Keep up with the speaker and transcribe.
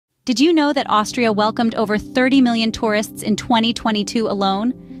Did you know that Austria welcomed over 30 million tourists in 2022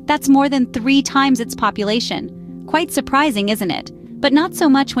 alone? That's more than 3 times its population. Quite surprising, isn't it? But not so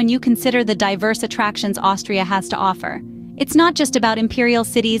much when you consider the diverse attractions Austria has to offer. It's not just about imperial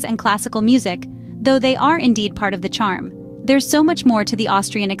cities and classical music, though they are indeed part of the charm. There's so much more to the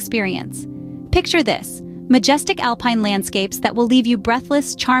Austrian experience. Picture this: majestic Alpine landscapes that will leave you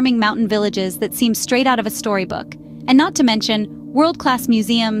breathless, charming mountain villages that seem straight out of a storybook, and not to mention world-class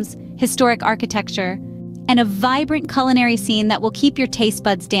museums, historic architecture, and a vibrant culinary scene that will keep your taste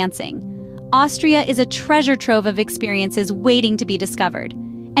buds dancing. Austria is a treasure trove of experiences waiting to be discovered.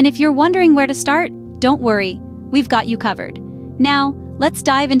 And if you're wondering where to start, don't worry, we've got you covered. Now, let's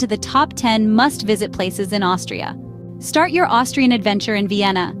dive into the top 10 must-visit places in Austria. Start your Austrian adventure in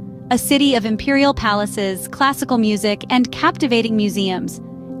Vienna, a city of imperial palaces, classical music, and captivating museums.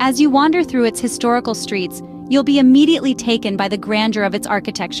 As you wander through its historical streets, you'll be immediately taken by the grandeur of its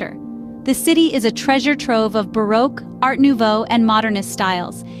architecture. The city is a treasure trove of Baroque, Art Nouveau, and Modernist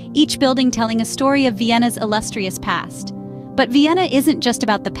styles, each building telling a story of Vienna's illustrious past. But Vienna isn't just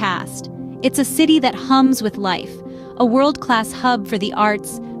about the past. It's a city that hums with life, a world-class hub for the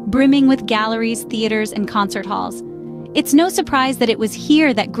arts, brimming with galleries, theaters, and concert halls. It's no surprise that it was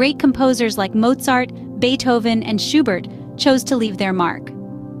here that great composers like Mozart, Beethoven, and Schubert chose to leave their mark.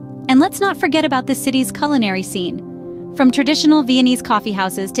 And let's not forget about the city's culinary scene. From traditional Viennese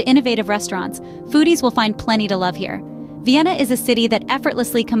coffeehouses to innovative restaurants, foodies will find plenty to love here. Vienna is a city that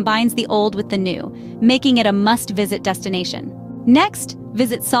effortlessly combines the old with the new, making it a must-visit destination. Next,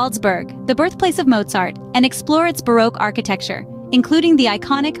 visit Salzburg, the birthplace of Mozart, and explore its Baroque architecture, including the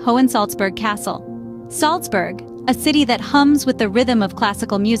iconic Hohensalzburg Castle. Salzburg, a city that hums with the rhythm of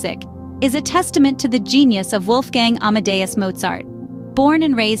classical music, is a testament to the genius of Wolfgang Amadeus Mozart. Born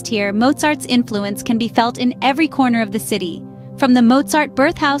and raised here, Mozart's influence can be felt in every corner of the city, from the Mozart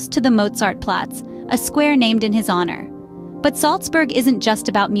birthhouse to the Mozartplatz, a square named in his honor. But Salzburg isn't just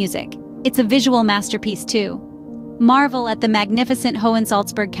about music, it's a visual masterpiece too. Marvel at the magnificent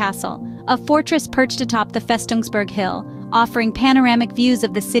Hohensalzburg Castle, a fortress perched atop the Festungsberg Hill, offering panoramic views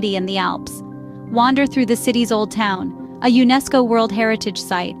of the city and the Alps. Wander through the city's old town, a UNESCO World Heritage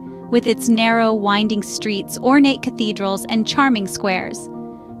Site, with its narrow, winding streets, ornate cathedrals, and charming squares.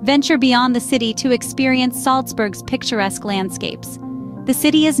 Venture beyond the city to experience Salzburg's picturesque landscapes. The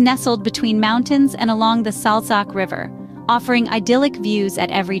city is nestled between mountains and along the Salzach River, offering idyllic views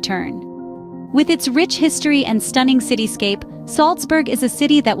at every turn. With its rich history and stunning cityscape, Salzburg is a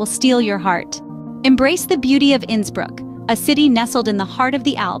city that will steal your heart. Embrace the beauty of Innsbruck, a city nestled in the heart of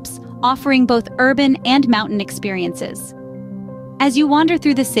the Alps, offering both urban and mountain experiences. As you wander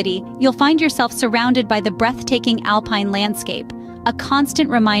through the city, you'll find yourself surrounded by the breathtaking Alpine landscape, a constant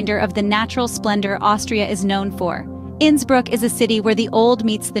reminder of the natural splendor Austria is known for. Innsbruck is a city where the old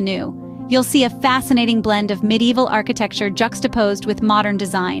meets the new. You'll see a fascinating blend of medieval architecture juxtaposed with modern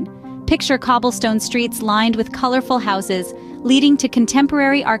design. Picture cobblestone streets lined with colorful houses, leading to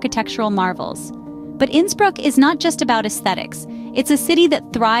contemporary architectural marvels. But Innsbruck is not just about aesthetics. It's a city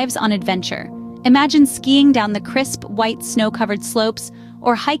that thrives on adventure. Imagine skiing down the crisp, white, snow-covered slopes,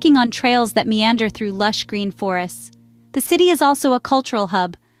 or hiking on trails that meander through lush green forests. The city is also a cultural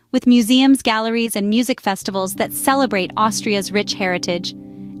hub, with museums, galleries, and music festivals that celebrate Austria's rich heritage.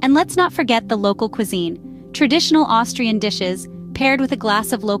 And let's not forget the local cuisine. Traditional Austrian dishes, paired with a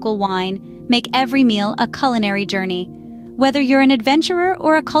glass of local wine, make every meal a culinary journey. Whether you're an adventurer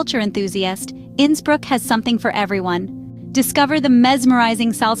or a culture enthusiast, Innsbruck has something for everyone. Discover the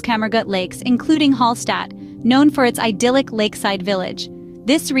mesmerizing Salzkammergut lakes, including Hallstatt, known for its idyllic lakeside village.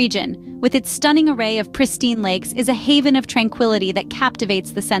 This region, with its stunning array of pristine lakes, is a haven of tranquility that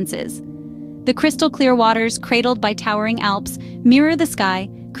captivates the senses. The crystal-clear waters, cradled by towering Alps, mirror the sky,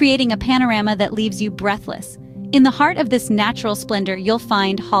 creating a panorama that leaves you breathless. In the heart of this natural splendor, you'll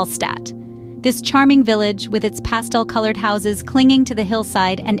find Hallstatt. This charming village, with its pastel-colored houses clinging to the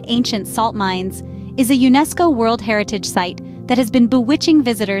hillside and ancient salt mines, is a UNESCO World Heritage Site that has been bewitching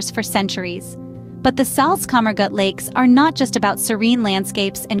visitors for centuries. But the Salzkammergut Lakes are not just about serene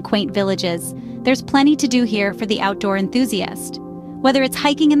landscapes and quaint villages. There's plenty to do here for the outdoor enthusiast. Whether it's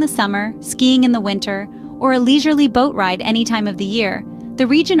hiking in the summer, skiing in the winter, or a leisurely boat ride any time of the year, the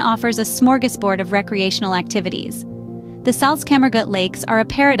region offers a smorgasbord of recreational activities. The Salzkammergut Lakes are a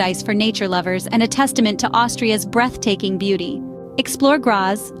paradise for nature lovers and a testament to Austria's breathtaking beauty. Explore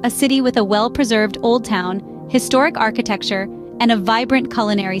Graz, a city with a well-preserved old town, historic architecture, and a vibrant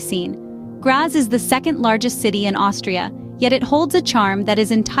culinary scene. Graz is the second largest city in Austria, yet it holds a charm that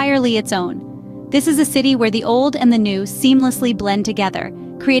is entirely its own. This is a city where the old and the new seamlessly blend together,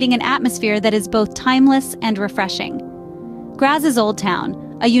 creating an atmosphere that is both timeless and refreshing. Graz's Old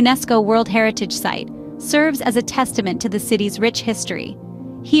Town, a UNESCO World Heritage Site, serves as a testament to the city's rich history.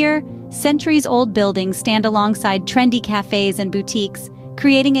 Here, centuries-old buildings stand alongside trendy cafes and boutiques,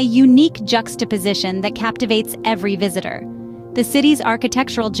 creating a unique juxtaposition that captivates every visitor. The city's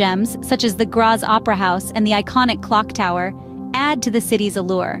architectural gems, such as the Graz Opera House and the iconic Clock Tower, add to the city's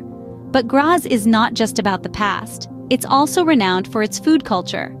allure. But Graz is not just about the past. It's also renowned for its food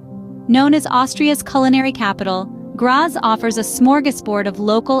culture. Known as Austria's culinary capital, Graz offers a smorgasbord of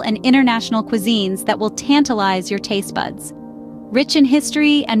local and international cuisines that will tantalize your taste buds. Rich in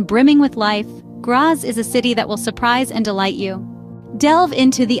history and brimming with life, Graz is a city that will surprise and delight you. Delve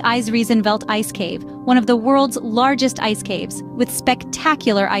into the Eisriesenwelt Ice Cave, one of the world's largest ice caves, with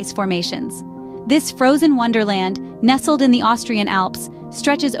spectacular ice formations. This frozen wonderland, nestled in the Austrian Alps,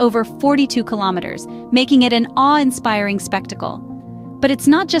 stretches over 42 kilometers, making it an awe-inspiring spectacle. But it's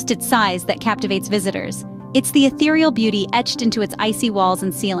not just its size that captivates visitors. It's the ethereal beauty etched into its icy walls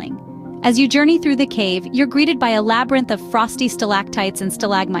and ceiling. As you journey through the cave, you're greeted by a labyrinth of frosty stalactites and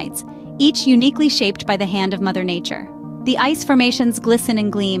stalagmites, each uniquely shaped by the hand of Mother Nature. The ice formations glisten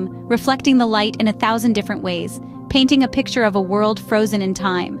and gleam, reflecting the light in 1,000 different ways, painting a picture of a world frozen in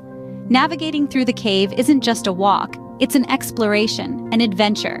time. Navigating through the cave isn't just a walk, it's an exploration, an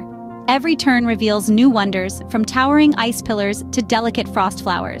adventure. Every turn reveals new wonders, from towering ice pillars to delicate frost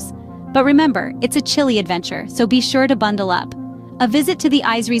flowers. But remember, it's a chilly adventure, so be sure to bundle up. A visit to the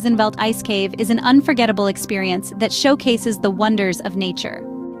Eisriesenwelt Ice Cave is an unforgettable experience that showcases the wonders of nature.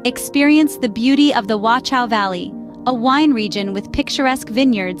 Experience the beauty of the Wachau Valley, a wine region with picturesque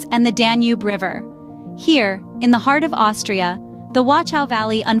vineyards and the Danube River. Here, in the heart of Austria, the Wachau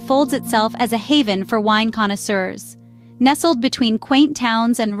Valley unfolds itself as a haven for wine connoisseurs. Nestled between quaint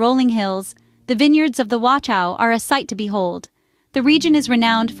towns and rolling hills, the vineyards of the Wachau are a sight to behold. The region is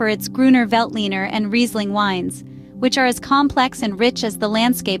renowned for its Grüner Veltliner and Riesling wines, which are as complex and rich as the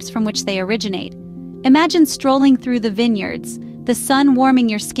landscapes from which they originate. Imagine strolling through the vineyards, the sun warming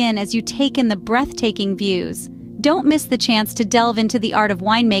your skin as you take in the breathtaking views. Don't miss the chance to delve into the art of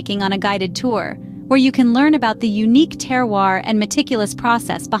winemaking on a guided tour, where you can learn about the unique terroir and meticulous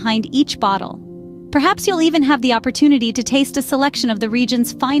process behind each bottle. Perhaps you'll even have the opportunity to taste a selection of the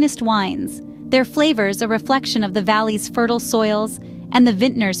region's finest wines, their flavors a reflection of the valley's fertile soils and the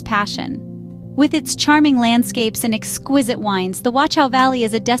vintner's passion. With its charming landscapes and exquisite wines, the Wachau Valley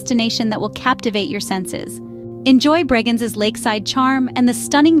is a destination that will captivate your senses. Enjoy Bregenz's lakeside charm and the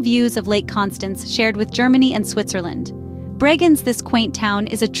stunning views of Lake Constance shared with Germany and Switzerland. Bregenz, this quaint town,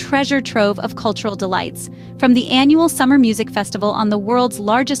 is a treasure trove of cultural delights, from the annual Summer Music Festival on the world's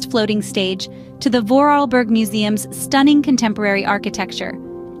largest floating stage to the Vorarlberg Museum's stunning contemporary architecture.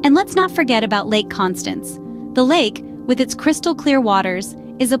 And let's not forget about Lake Constance. The lake, with its crystal-clear waters,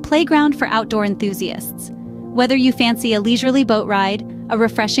 is a playground for outdoor enthusiasts. Whether you fancy a leisurely boat ride, a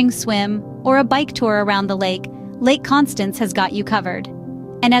refreshing swim, or a bike tour around the lake, Lake Constance has got you covered.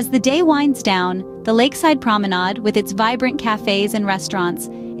 And as the day winds down, the lakeside promenade, with its vibrant cafes and restaurants,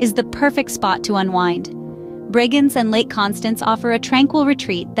 is the perfect spot to unwind. Bregenz and Lake Constance offer a tranquil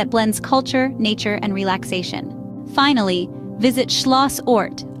retreat that blends culture, nature, and relaxation. Finally, visit Schloss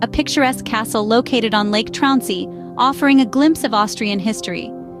Ort, a picturesque castle located on Lake Trauncy, offering a glimpse of Austrian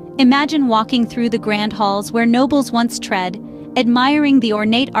history. Imagine walking through the grand halls where nobles once tread, admiring the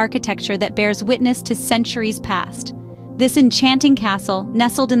ornate architecture that bears witness to centuries past. This enchanting castle,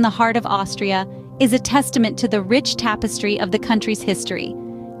 nestled in the heart of Austria, is a testament to the rich tapestry of the country's history.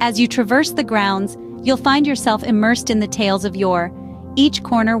 As you traverse the grounds, you'll find yourself immersed in the tales of yore, each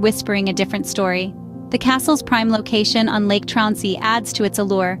corner whispering a different story. The castle's prime location on Lake Trauncy adds to its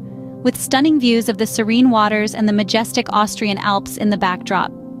allure, with stunning views of the serene waters and the majestic Austrian Alps in the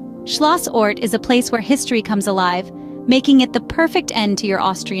backdrop. Schloss Ort is a place where history comes alive, making it the perfect end to your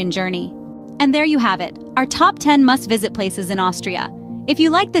Austrian journey. And there you have it, our top 10 must-visit places in Austria. If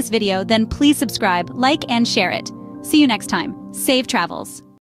you liked this video, then please subscribe, like, and share it. See you next time. Safe travels!